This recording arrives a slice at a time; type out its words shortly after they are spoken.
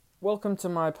Welcome to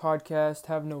my podcast,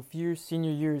 Have No Fear, Senior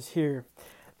Year is Here.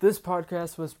 This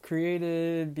podcast was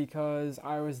created because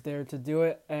I was there to do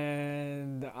it,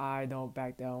 and I don't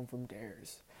back down from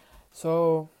dares.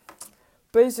 So,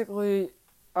 basically,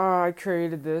 I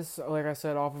created this, like I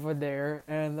said, off of a dare,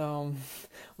 and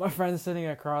my friend's sitting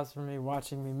across from me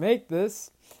watching me make this.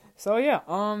 So yeah,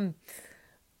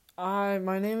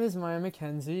 my name is Maya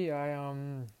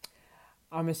McKenzie.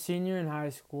 I'm a senior in high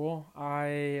school. I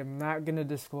am not gonna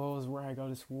disclose where I go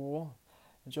to school,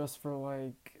 just for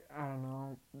I don't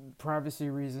know, privacy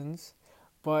reasons.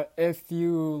 But if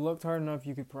you looked hard enough,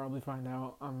 you could probably find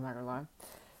out. I'm not gonna lie.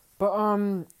 But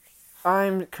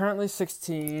I'm currently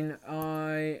 16.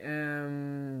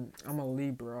 I'm a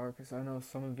Libra, because I know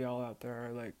some of y'all out there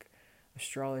are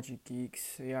astrology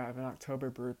geeks. Yeah, I have an October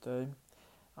birthday.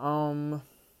 Um.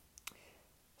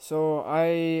 So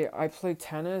I play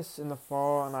tennis in the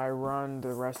fall and I run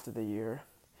the rest of the year.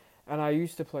 And I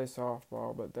used to play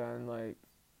softball, but then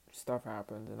stuff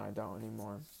happened and I don't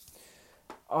anymore.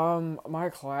 My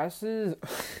classes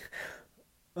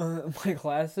my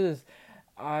classes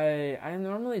I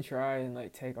normally try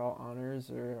and take all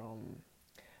honors or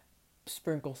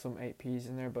sprinkle some APs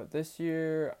in there, but this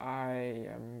year I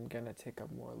am gonna take a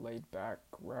more laid back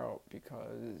route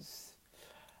because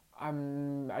I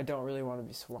don't really want to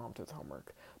be swamped with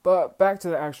homework. But back to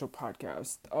the actual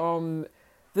podcast.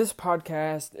 This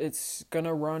podcast, it's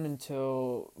gonna run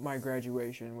until my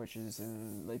graduation, which is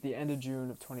in the end of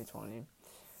June of 2020.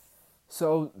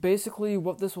 So basically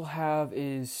what this will have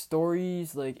is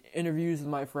stories, interviews with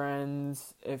my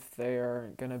friends if they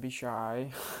are gonna be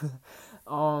shy.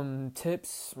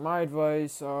 Tips, my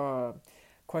advice,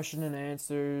 question and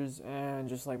answers, and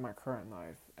just my current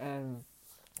life. And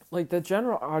the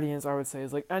general audience, I would say,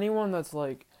 is anyone that's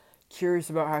curious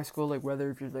about high school, whether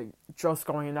if you're just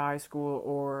going into high school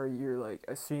or you're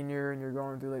a senior and you're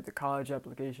going through the college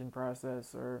application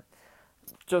process, or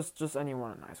just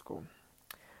anyone in high school.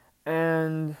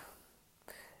 And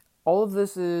all of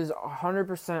this is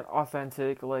 100%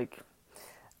 authentic.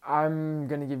 I'm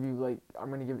gonna give you I'm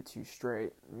gonna give it to you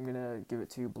straight. I'm gonna give it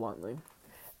to you bluntly.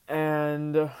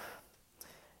 And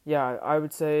yeah, I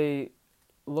would say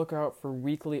look out for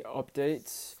weekly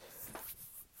updates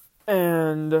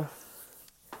and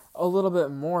a little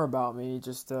bit more about me,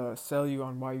 just to sell you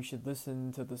on why you should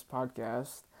listen to this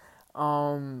podcast.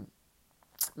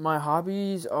 My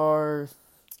hobbies are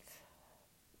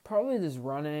probably just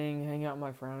running, hanging out with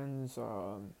my friends,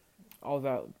 all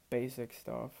that basic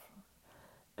stuff.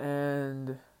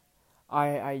 And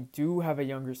I do have a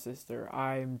younger sister.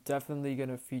 I'm definitely going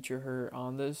to feature her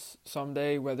on this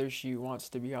someday, whether she wants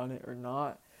to be on it or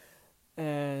not.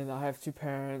 And I have two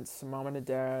parents, a mom and a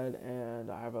dad,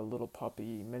 and I have a little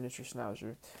puppy, miniature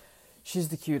schnauzer. She's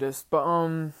the cutest. But,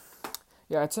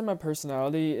 yeah, I'd say my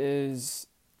personality is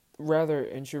rather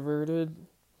introverted.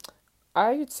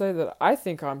 I would say that I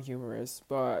think I'm humorous,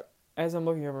 but as I'm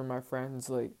looking over my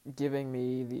friends, giving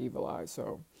me the evil eye,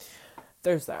 so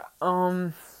there's that.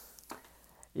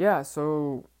 Yeah,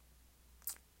 so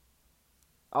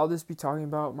I'll just be talking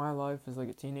about my life as a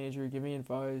teenager, giving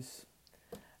advice,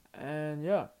 and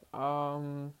yeah,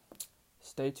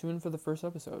 stay tuned for the first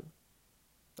episode.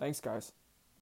 Thanks, guys.